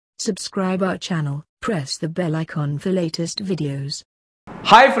Subscribe our channel, press the bell icon for latest videos.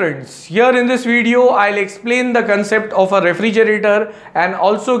 Hi friends, here in this video I'll explain the concept of a refrigerator and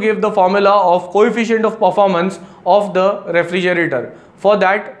also give the formula of coefficient of performance of the refrigerator. For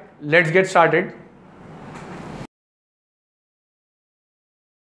that, let's get started.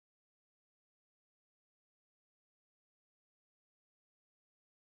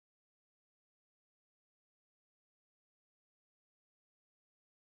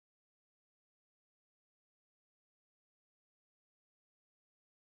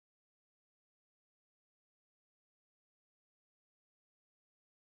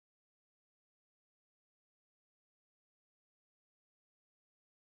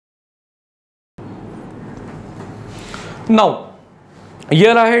 Now,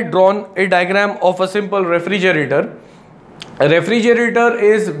 here I had drawn a diagram of a simple refrigerator. A refrigerator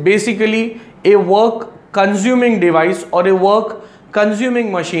is basically a work consuming device or a work consuming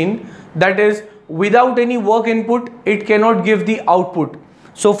machine, that is, without any work input it cannot give the output.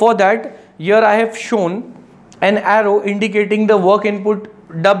 So for that, here I have shown an arrow indicating the work input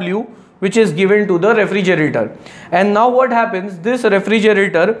W, which is given to the refrigerator. And now what happens, this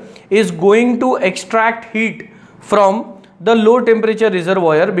refrigerator is going to extract heat from the low temperature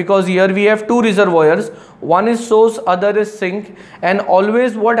reservoir, because here we have two reservoirs, one is source, other is sink, and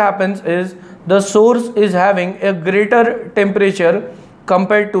always what happens is the source is having a greater temperature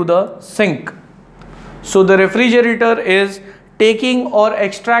compared to the sink. So the refrigerator is taking or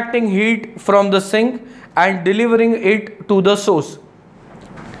extracting heat from the sink and delivering it to the source,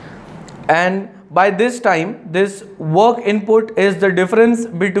 and by this time this work input is the difference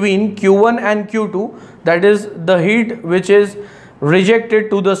between Q1 and Q2, that is the heat which is rejected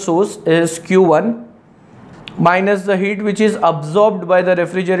to the source is Q1 minus the heat which is absorbed by the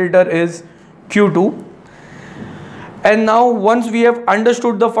refrigerator is Q2. And now once we have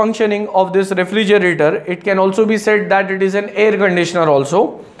understood the functioning of this refrigerator, it can also be said that it is an air conditioner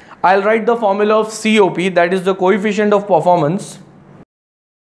also. I'll write the formula of COP, that is the coefficient of performance.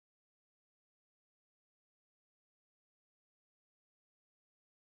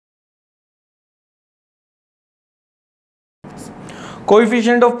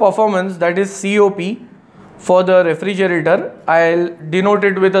 Coefficient of performance, that is COP for the refrigerator, I'll denote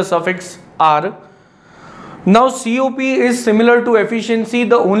it with a suffix R. Now COP is similar to efficiency,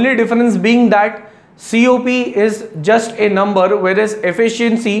 the only difference being that COP is just a number whereas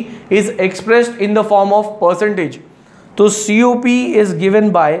efficiency is expressed in the form of percentage. So COP is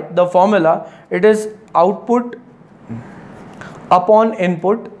given by the formula, it is output upon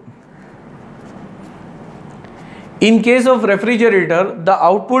input. In case of refrigerator, the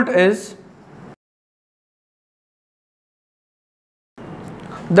output is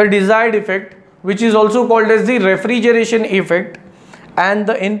the desired effect, which is also called as the refrigeration effect, and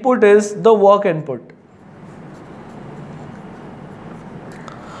the input is the work input.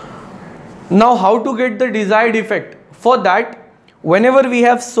 Now how to get the desired effect? For that, whenever we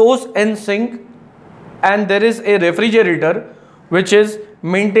have source and sink and there is a refrigerator which is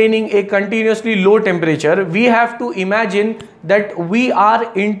maintaining a continuously low temperature, we have to imagine that we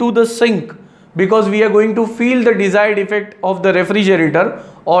are into the sink, because we are going to feel the desired effect of the refrigerator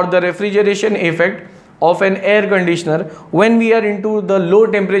or the refrigeration effect of an air conditioner when we are into the low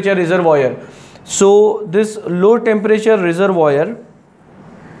temperature reservoir. So this low temperature reservoir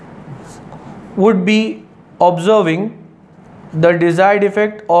would be observing the desired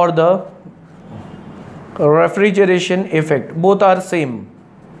effect or the refrigeration effect. Both are same,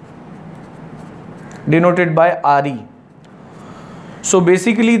 denoted by RE. So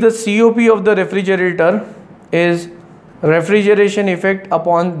basically the COP of the refrigerator is refrigeration effect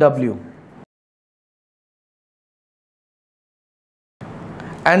upon W.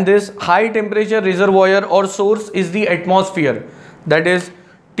 And this high temperature reservoir or source is the atmosphere, that is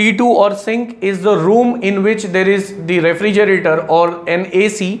T2 or sink is the room in which there is the refrigerator or an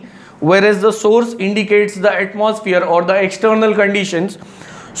AC, whereas the source indicates the atmosphere or the external conditions.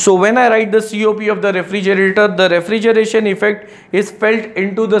 So when I write the COP of the refrigeration effect is felt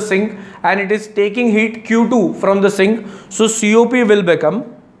into the sink and it is taking heat Q2 from the sink. So COP will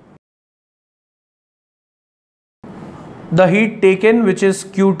become the heat taken, which is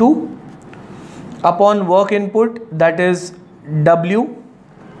Q2, upon work input, that is W.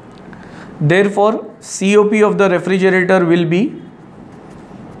 Therefore COP of the refrigerator will be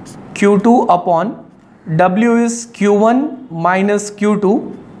Q2 upon W is Q1 minus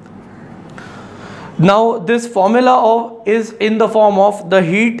Q2. Now this formula is in the form of the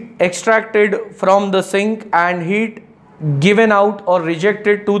heat extracted from the sink and heat given out or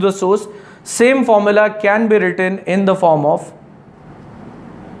rejected to the source. Same formula can be written in the form of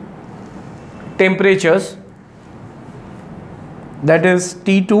temperatures, that is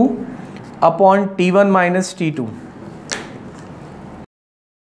T2 upon T1 minus T2.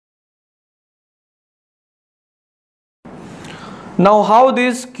 Now how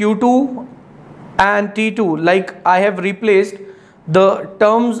this Q2 and T2, like I have replaced the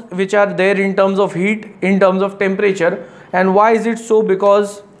terms which are there in terms of heat in terms of temperature. And why is it so?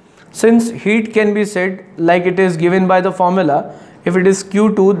 Because since heat can be said like it is given by the formula, if it is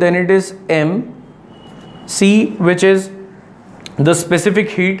Q2 then it is M C, which is the specific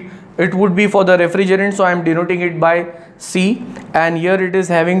heat. It would be for the refrigerant, so I am denoting it by C, and here it is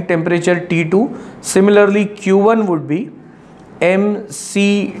having temperature T2. Similarly Q1 would be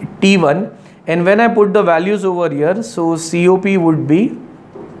MCT1, and when I put the values over here, so COP would be,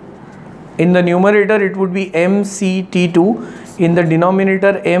 in the numerator it would be MCT2, in the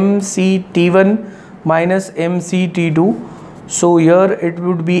denominator MCT1 minus MCT2. So here it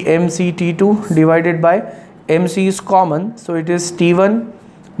would be MCT2 divided by MC is common, so it is T1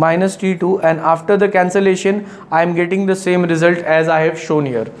 minus T2, and after the cancellation I am getting the same result as I have shown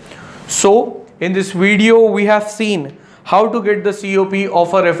here. So in this video we have seen how to get the COP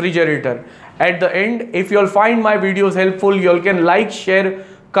of a refrigerator. At the end, if you all find my videos helpful, you all can like, share,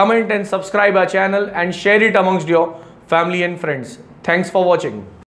 comment and subscribe our channel and share it amongst your family and friends. Thanks for watching.